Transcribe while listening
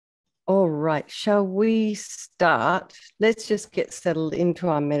All right, shall we start? Let's just get settled into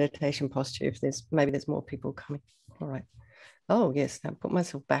our meditation posture if maybe there's more people coming. All right. Oh, yes, now put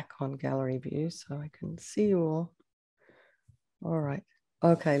myself back on gallery view so I can see you all. All right.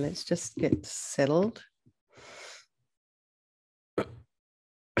 Okay, let's just get settled. All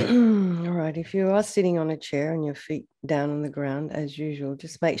right, if you are sitting on a chair and your feet down on the ground as usual,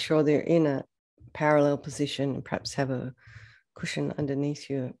 just make sure they're in a parallel position and perhaps have a cushion underneath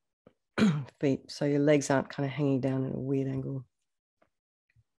your feet so your legs aren't kind of hanging down in a weird angle.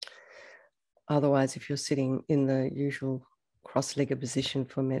 Otherwise, if you're sitting in the usual cross-legged position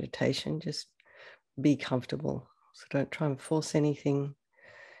for meditation, just be comfortable. So don't try and force anything.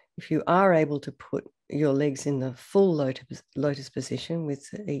 If you are able to put your legs in the full lotus position with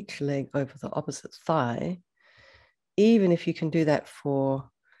each leg over the opposite thigh, even if you can do that for,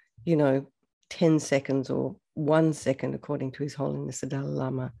 10 seconds or 1 second, according to His Holiness the Dalai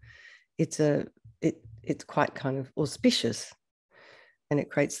Lama, it's quite kind of auspicious, and it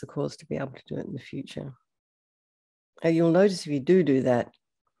creates the cause to be able to do it in the future. Now, you'll notice if you do that,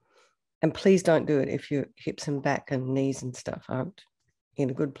 and please don't do it if your hips and back and knees and stuff aren't in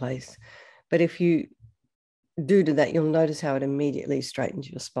a good place. But if you do that, you'll notice how it immediately straightens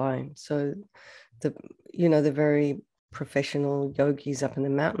your spine. So the very professional yogis up in the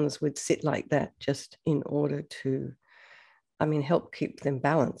mountains would sit like that just in order to, help keep them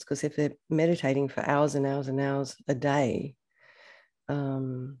balanced. Because if they're meditating for hours and hours and hours a day,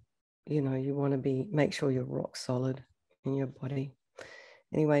 you want to make sure you're rock solid in your body.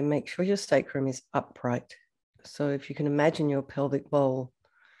 Anyway, make sure your sacrum is upright. So if you can imagine your pelvic bowl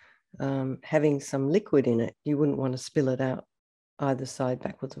having some liquid in it, you wouldn't want to spill it out either side,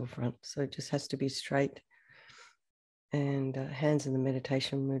 backwards or front. So it just has to be straight. And hands in the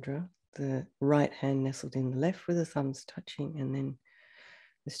meditation mudra, the right hand nestled in the left with the thumbs touching. And then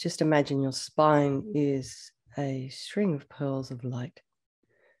let's just imagine your spine is a string of pearls of light.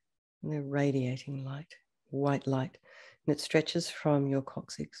 And they're radiating light, white light. And it stretches from your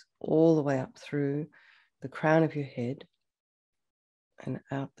coccyx all the way up through the crown of your head and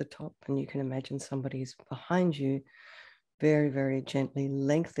out the top. And you can imagine somebody's behind you, very, very gently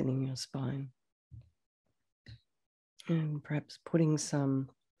lengthening your spine. And perhaps putting some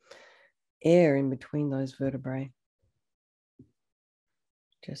air in between those vertebrae.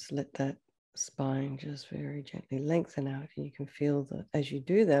 Just let that spine just very gently lengthen out. And you can feel that as you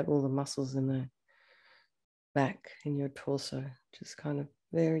do that, all the muscles in the back in your torso just kind of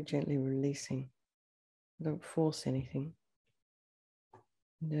very gently releasing. Don't force anything.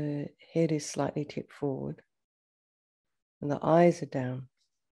 The head is slightly tipped forward and the eyes are down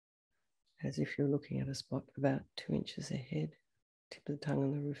as if you're looking at a spot about 2 inches ahead. Tip of the tongue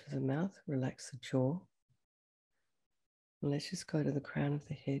on the roof of the mouth. Relax the jaw. And let's just go to the crown of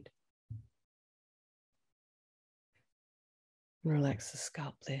the head. And relax the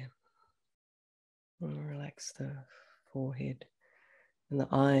scalp there. And relax the forehead and the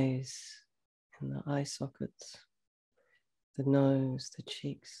eyes and the eye sockets, the nose, the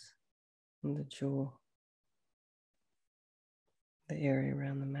cheeks, and the jaw, the area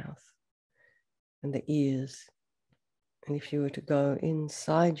around the mouth, and the ears. And if you were to go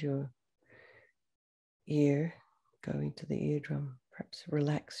inside your ear, go into the eardrum, perhaps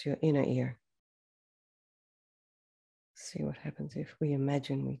relax your inner ear. See what happens if we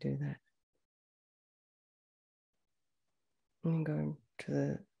imagine we do that. And go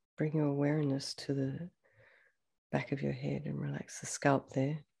to bring your awareness to the back of your head and relax the scalp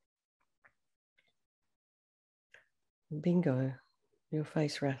there. Bingo, your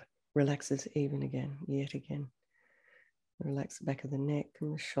face relaxes yet again. Relax the back of the neck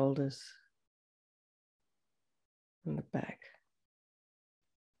and the shoulders and the back.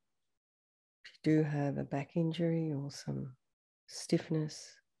 If you do have a back injury or some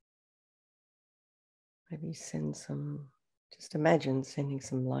stiffness, maybe just imagine sending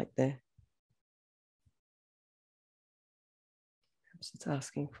some light there. Perhaps it's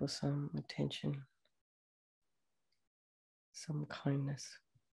asking for some attention, some kindness.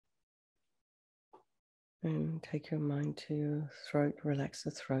 And take your mind to your throat. Relax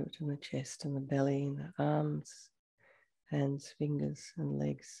the throat and the chest and the belly and the arms, hands, fingers and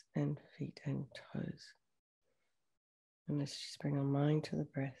legs and feet and toes. And let's just bring our mind to the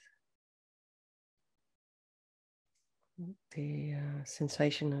breath. The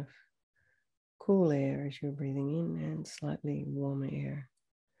sensation of cool air as you're breathing in and slightly warmer air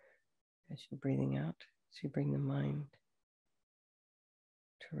as you're breathing out. As you bring the mind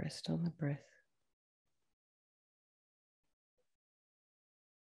to rest on the breath.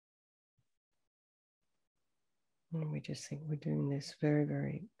 And we just think we're doing this very,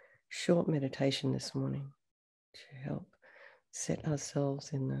 very short meditation this morning to help set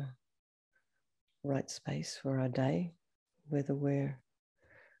ourselves in the right space for our day, whether we're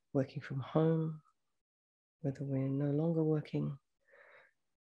working from home, whether we're no longer working,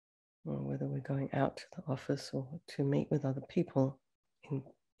 or whether we're going out to the office or to meet with other people in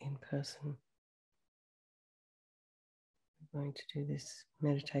person. We're going to do this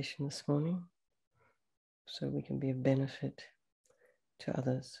meditation this morning so we can be of benefit to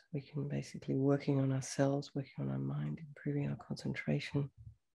others. We can basically working on ourselves, working on our mind, improving our concentration.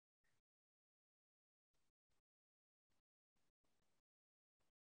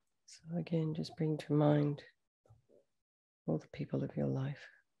 So again, just bring to mind all the people of your life,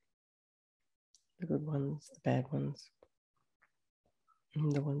 the good ones, the bad ones,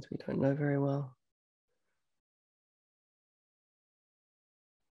 and the ones we don't know very well.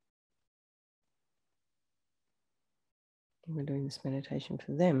 And we're doing this meditation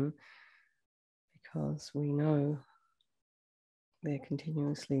for them because we know they're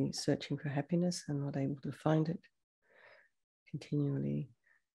continuously searching for happiness and not able to find it, continually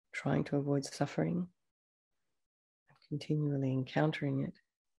trying to avoid suffering, and continually encountering it.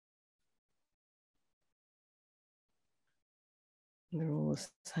 They're all the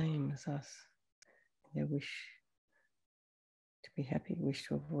same as us. Their wish to be happy, wish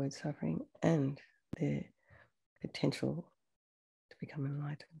to avoid suffering, and their potential to become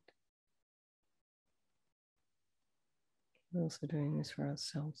enlightened. We're also doing this for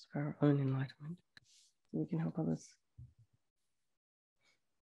ourselves, for our own enlightenment, so we can help others.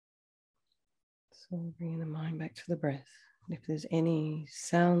 So bringing the mind back to the breath. If there's any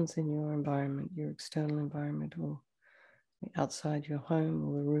sounds in your environment, your external environment, or outside your home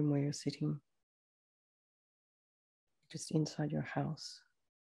or the room where you're sitting, just inside your house,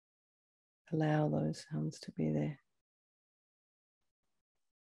 allow those sounds to be there.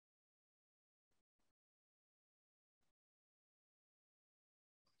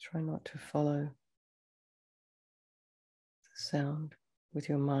 Try not to follow the sound with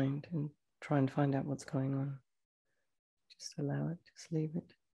your mind and try and find out what's going on. Just allow it, just leave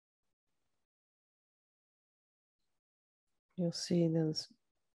it. You'll see there's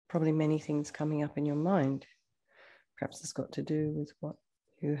probably many things coming up in your mind. Perhaps it's got to do with what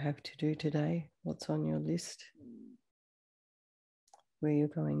you have to do today, what's on your list, where you're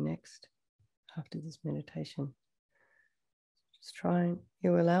going next after this meditation. Just try and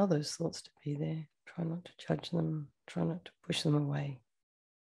you allow those thoughts to be there. Try not to judge them, try not to push them away.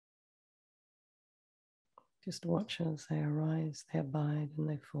 Just watch as they arise, they abide, and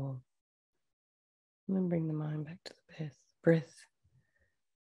they fall. And then bring the mind back to the breath.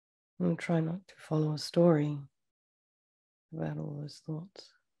 And try not to follow a story about all those thoughts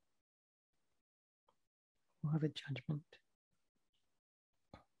or have a judgment.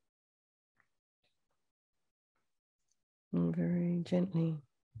 And very gently,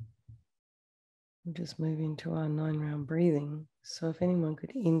 we'll just move into our 9-round breathing. So if anyone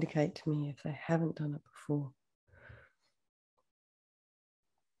could indicate to me if they haven't done it before.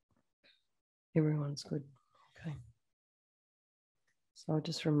 Everyone's good. Okay. So I'll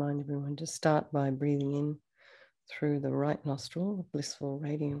just remind everyone to start by breathing in through the right nostril, the blissful,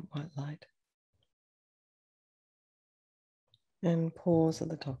 radiant white light. And pause at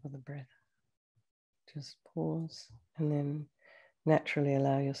the top of the breath. Just pause and then naturally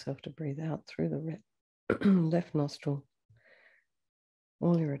allow yourself to breathe out through the left nostril,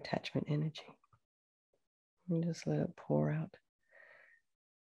 all your attachment energy. And just let it pour out.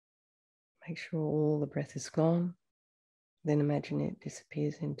 Make sure all the breath is gone. Then imagine it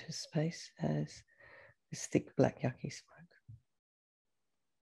disappears into space as this thick black yucky smoke.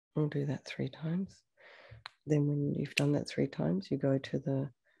 We'll do that 3 times. Then when you've done that 3 times, you go to the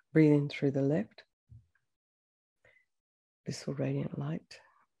breathe in through the left. Blissful radiant light.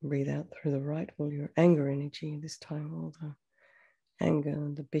 Breathe out through the right, all your anger energy, this time all the anger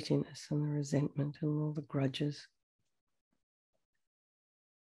and the bitterness and the resentment and all the grudges.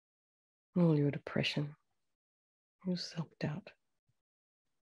 All your depression, your self-doubt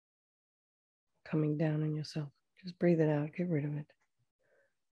coming down on yourself. Just breathe it out, get rid of it.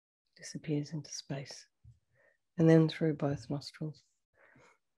 Disappears into space. And then through both nostrils,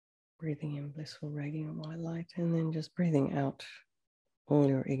 breathing in blissful radiant white light, and then just breathing out all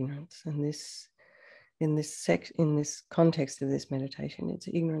your ignorance. And this, in this context of this meditation, it's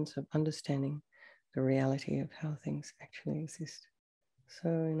ignorance of understanding the reality of how things actually exist. So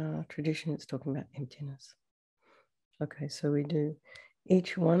in our tradition, it's talking about emptiness. Okay, so we do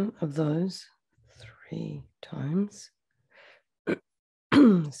each one of those 3 times.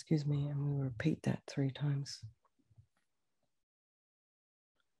 Excuse me, and we repeat that 3 times.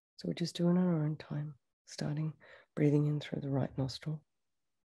 So we're just doing our own time, starting breathing in through the right nostril.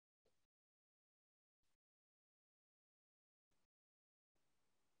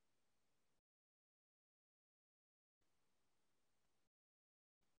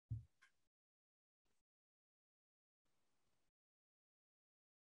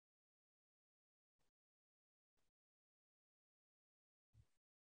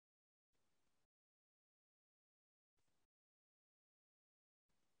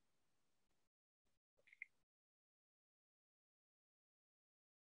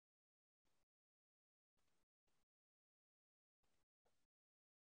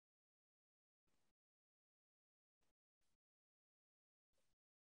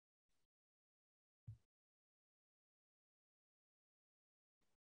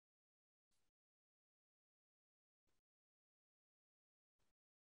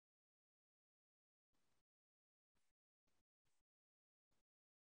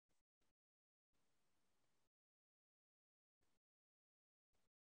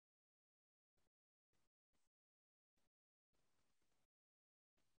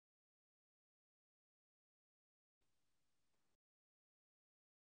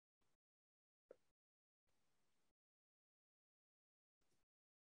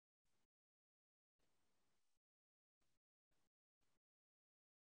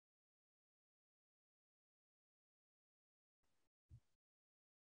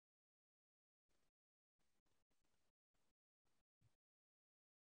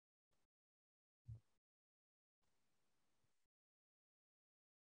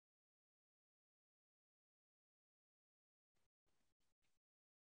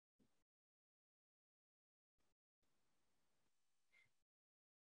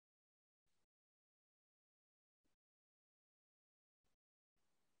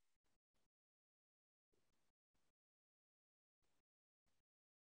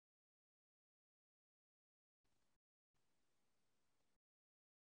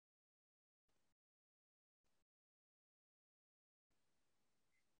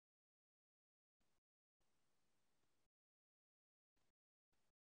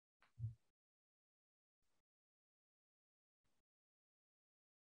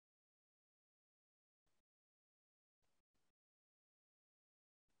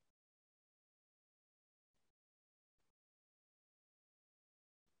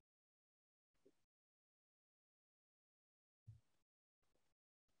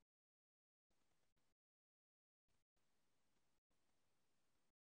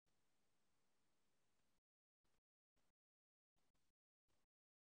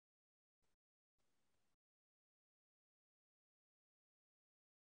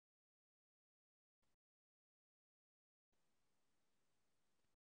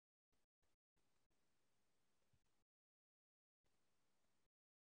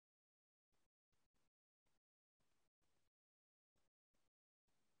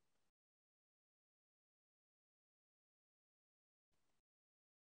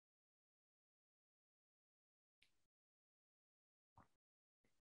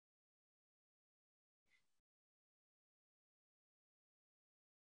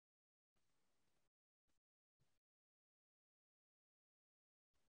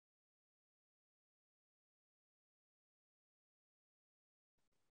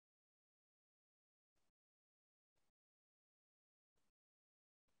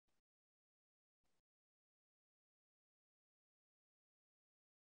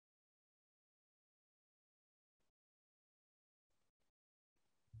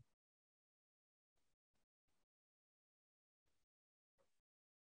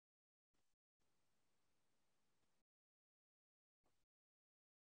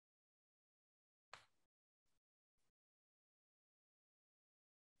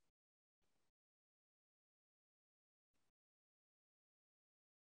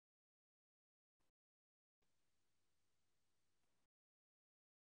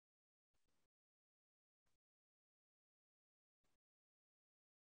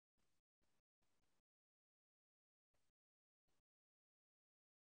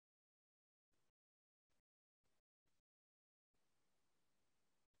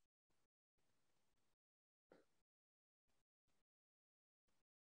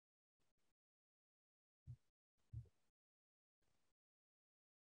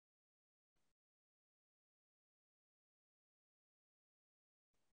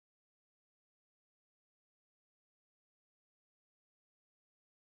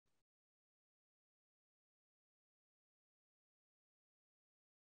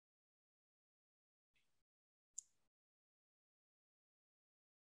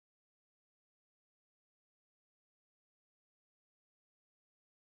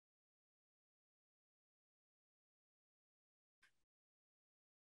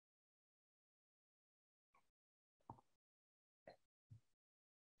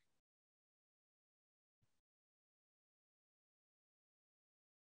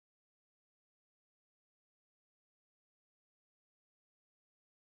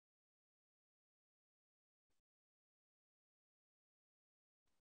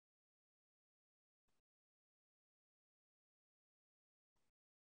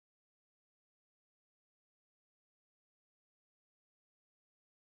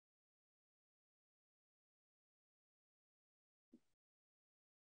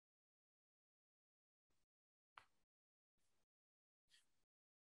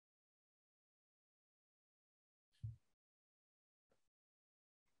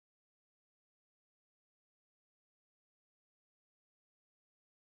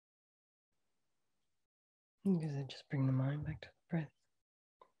 Because I just bring the mind back to the breath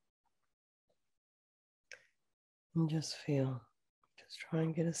and just feel, just try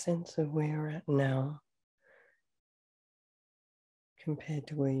and get a sense of where you're at now compared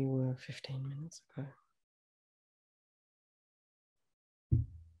to where you were 15 minutes ago.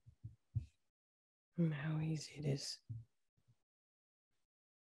 And how easy it is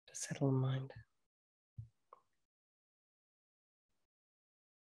to settle the mind.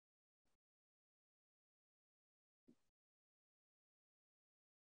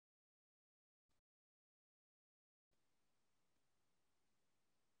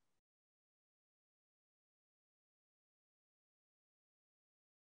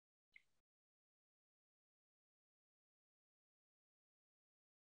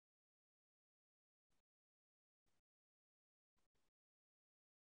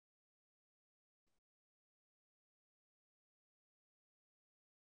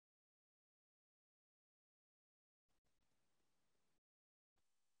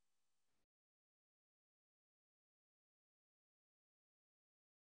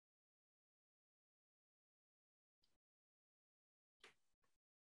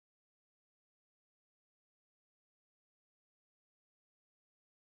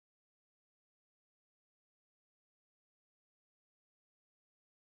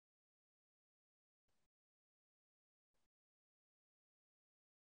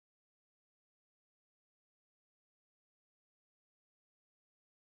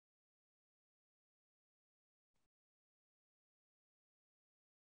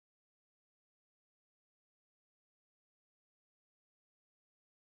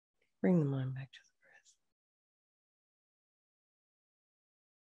 Bring the mind back to the breath.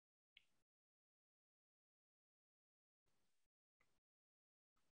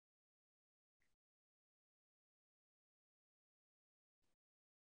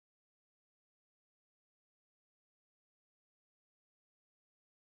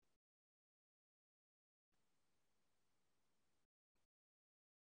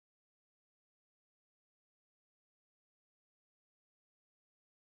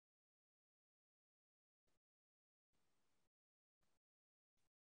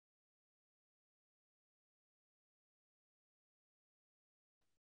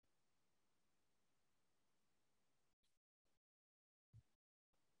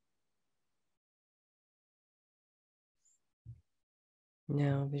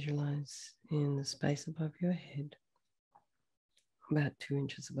 Now visualize in the space above your head, about 2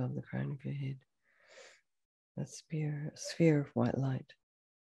 inches above the crown of your head, a sphere of white light.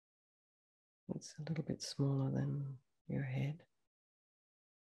 It's a little bit smaller than your head.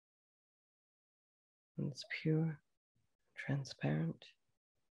 And it's pure, transparent,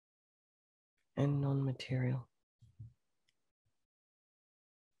 and non-material.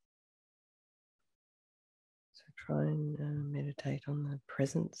 So try and meditate on the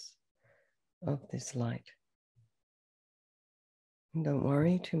presence of this light. And don't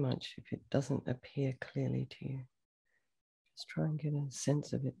worry too much if it doesn't appear clearly to you. Just try and get a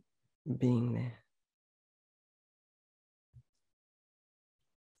sense of it being there.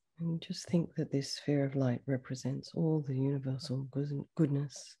 And just think that this sphere of light represents all the universal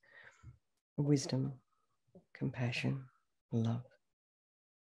goodness, wisdom, compassion, love.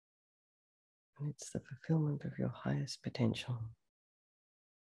 And it's the fulfillment of your highest potential.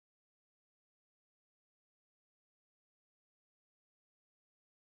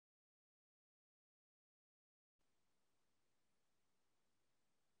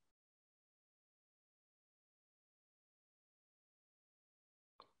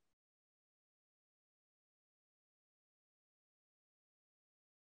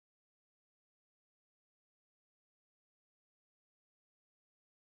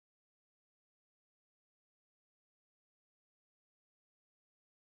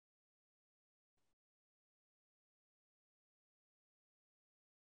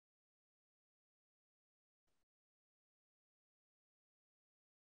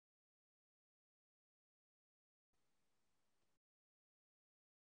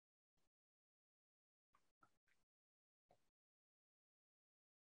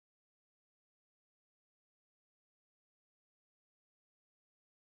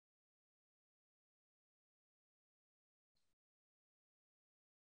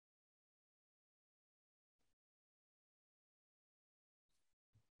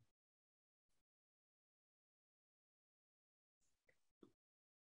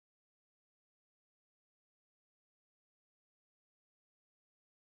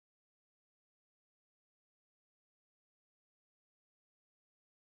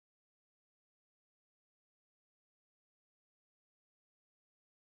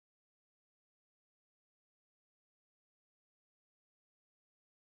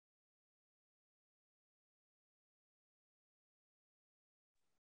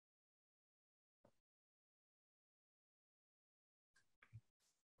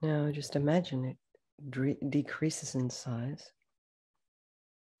 Now just imagine it decreases in size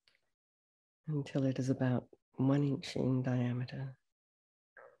until it is about 1 inch in diameter.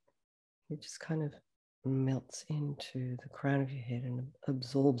 It just kind of melts into the crown of your head and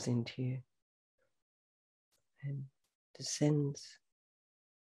absorbs into you and descends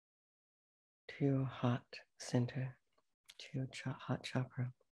to your heart center, to your heart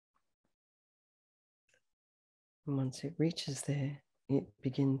chakra. And once it reaches there, it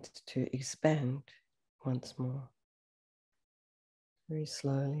begins to expand once more, very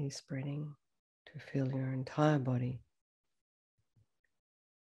slowly spreading to fill your entire body.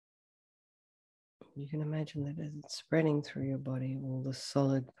 You can imagine that as it's spreading through your body, all the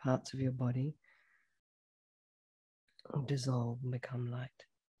solid parts of your body dissolve and become light.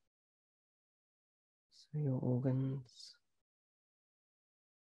 So your organs,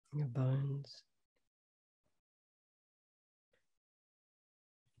 your bones,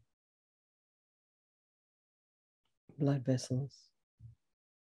 blood vessels,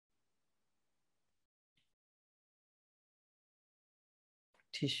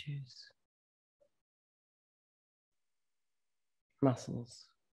 tissues, muscles,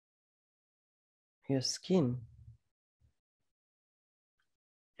 your skin,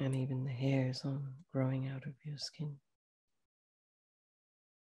 and even the hairs on growing out of your skin,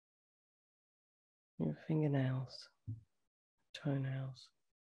 your fingernails, toenails,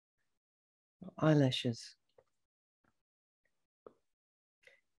 eyelashes,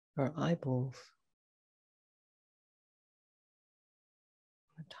 our eyeballs,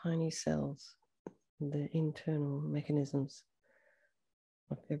 the tiny cells, the internal mechanisms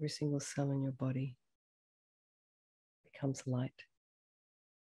of every single cell in your body becomes light,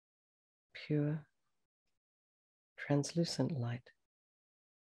 pure, translucent light.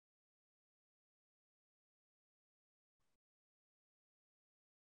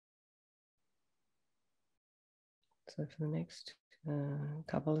 So for the next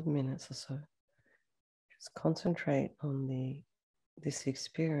couple of minutes or so, just concentrate on this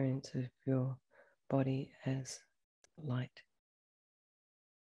experience of your body as light,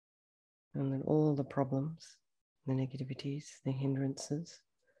 and that all the problems, the negativities, the hindrances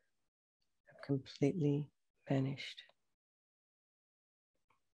have completely vanished,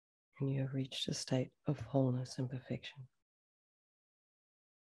 and you have reached a state of wholeness and perfection.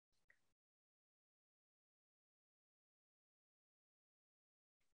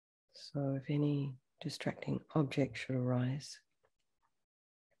 So if any distracting object should arise,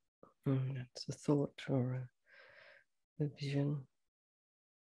 that's a thought or a vision,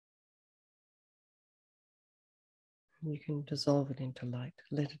 you can dissolve it into light,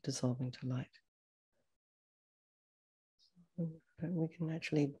 let it dissolve into light. But we can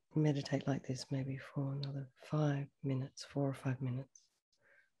actually meditate like this maybe for another 5 minutes, 4 or 5 minutes.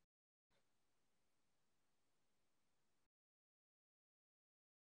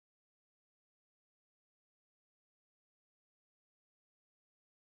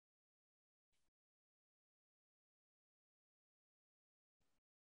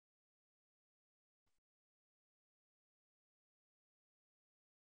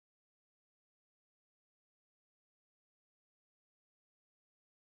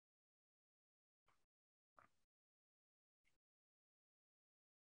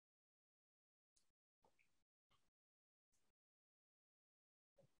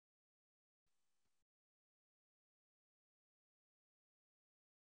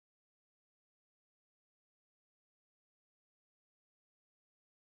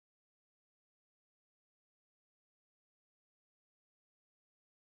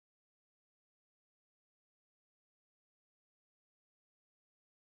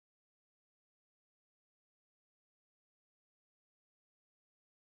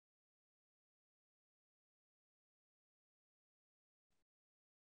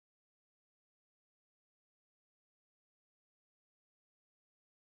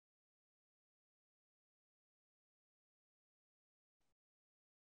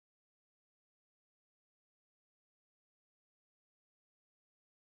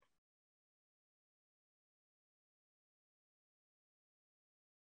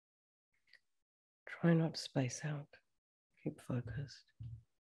 Try not to space out. Keep focused.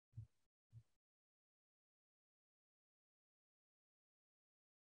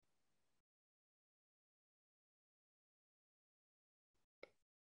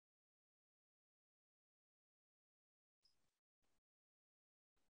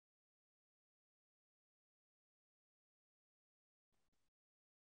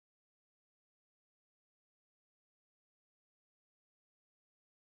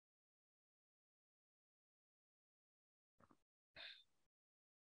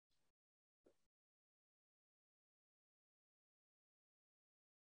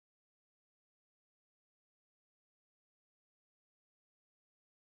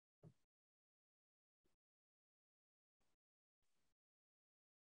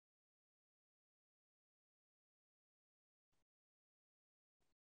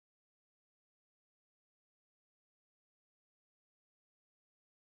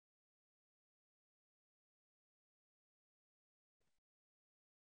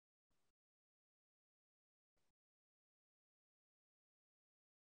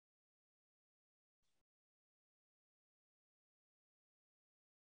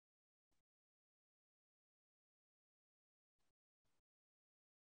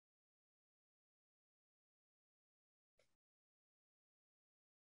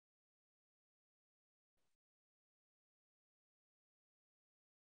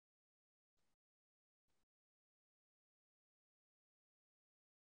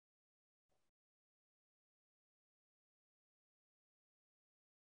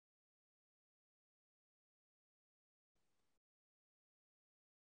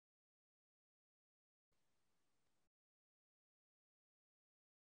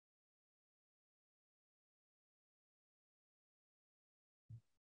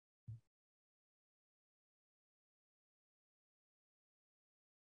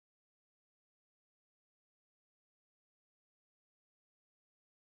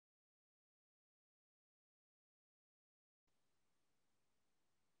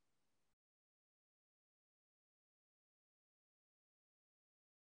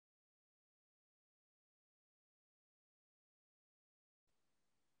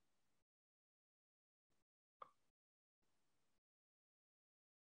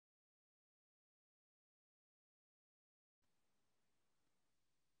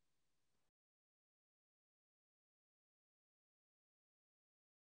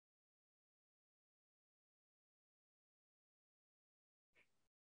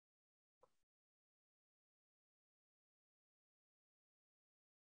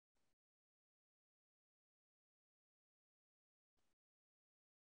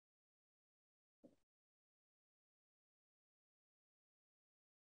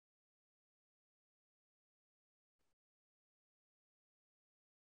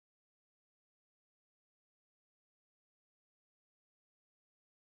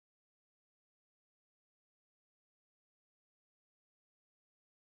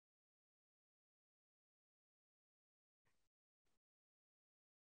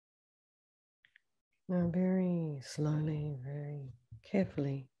 Now, very slowly, very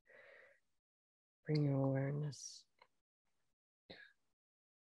carefully, bring your awareness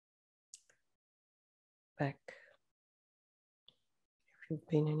back. If you've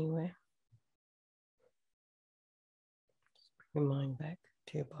been anywhere, bring your mind back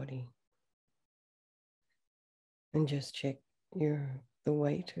to your body and just check the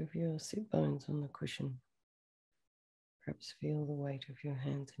weight of your sit bones on the cushion. Perhaps feel the weight of your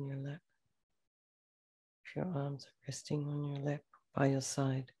hands in your lap. If your arms are resting on your lap by your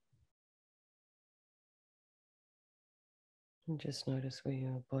side. And just notice where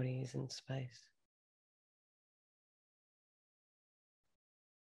your body is in space.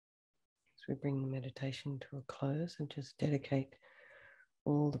 As we bring the meditation to a close and just dedicate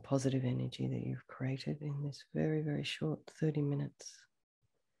all the positive energy that you've created in this very, very short 30 minutes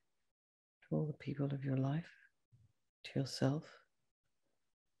to all the people of your life, to yourself,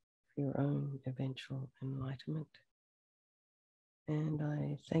 for your own eventual enlightenment. And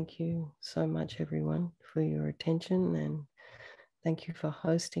I thank you so much, everyone, for your attention, and thank you for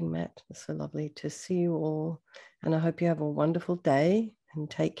hosting, Matt. It's so lovely to see you all. And I hope you have a wonderful day and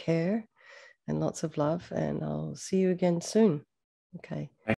take care and lots of love. And I'll see you again soon. Okay.